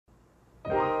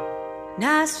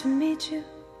Nice to meet you,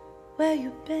 where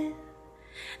you been?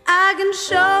 I can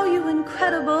show you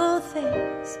incredible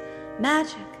things.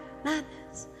 Magic,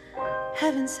 madness,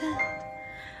 heaven sent.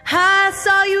 I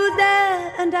saw you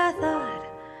there and I thought,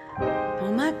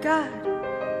 oh my God,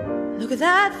 look at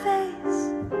that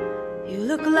face. You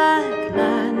look like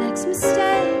my next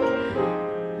mistake.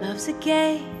 Love's a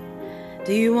game,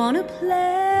 do you wanna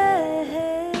play?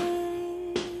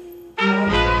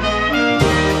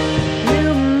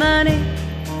 New money,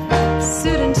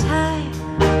 suit and tie,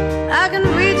 I can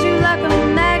read you like a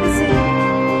magazine.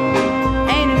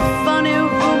 Ain't it funny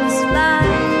rumors fly?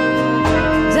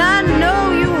 I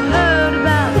know you heard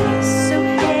about me, so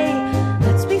hey,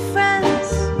 let's be friends.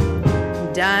 I'm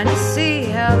dying to see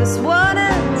how this one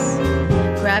ends.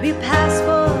 Grab your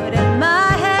passport in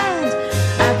my hand,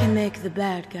 I can make the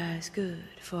bad guys good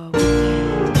for a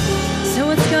weekend.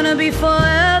 So it's gonna be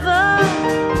forever,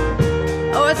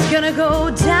 or it's gonna go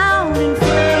down in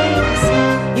flames.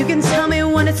 You can tell me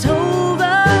when it's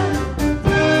over,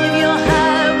 if your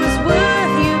high was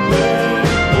worth your pain.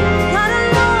 Got a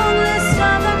long list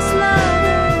of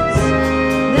ex-lovers,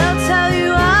 they'll tell you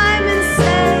I'm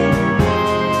insane,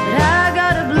 but I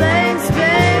got a blank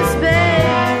space,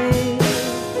 babe,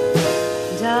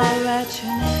 and I'll write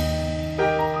your name.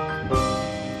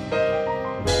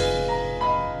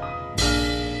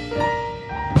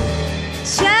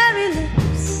 Cherry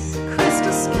lips,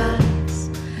 crystal skies,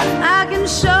 I can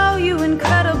show you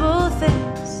incredible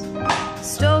things.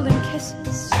 Stolen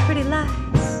kisses, pretty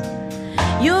lies.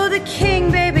 You're the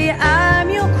king, baby, I'm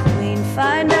your queen.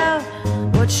 Find out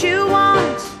what you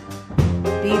want,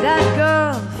 be that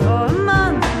girl for a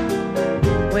month.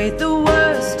 Wait, the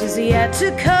worst is yet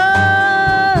to come.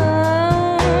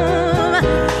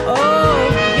 Oh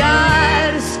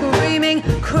God, screaming,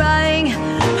 crying,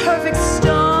 perfect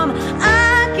storm.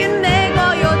 I can make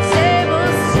all your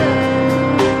tables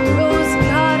turn. Rose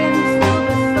garden filled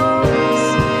with thorns.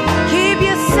 Keep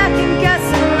you second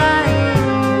guessing like,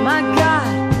 oh my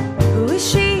God, who is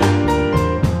she? I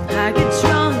get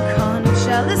drunk on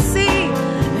jealousy,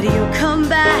 but you come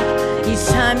back each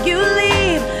time you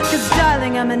leave. Cause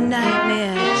darling, I'm a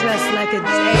nightmare dressed like a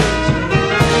daydream.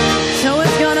 So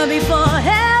it's gonna be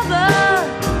forever,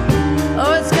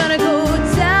 or it's gonna go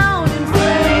down in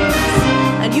flames.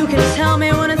 And you can tell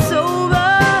me when it's over,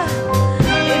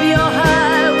 if your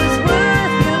high was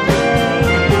worth your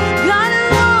pain. Got a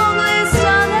long list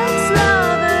of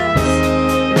ex-lovers,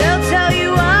 they'll tell you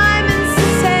I'm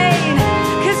insane.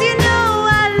 Cause you know I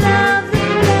love the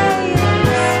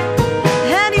games,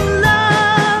 and you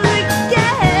love the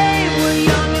game. We're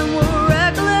young and we're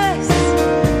reckless,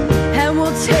 and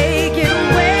we'll take it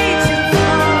way too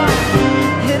far.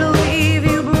 It'll leave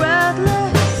you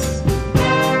breathless,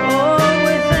 or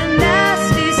with a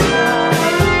nasty scar.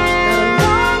 Got a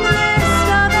long list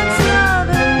of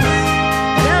ex-lovers,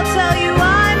 they'll tell you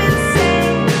I'm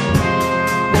insane.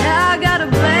 Yeah, I got a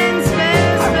blank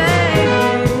space,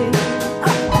 baby,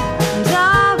 and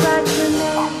I'll write your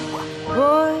name.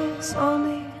 Boys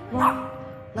only want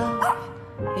love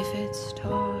if it's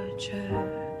torture.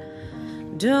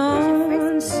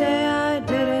 Don't say I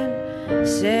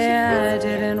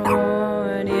didn't want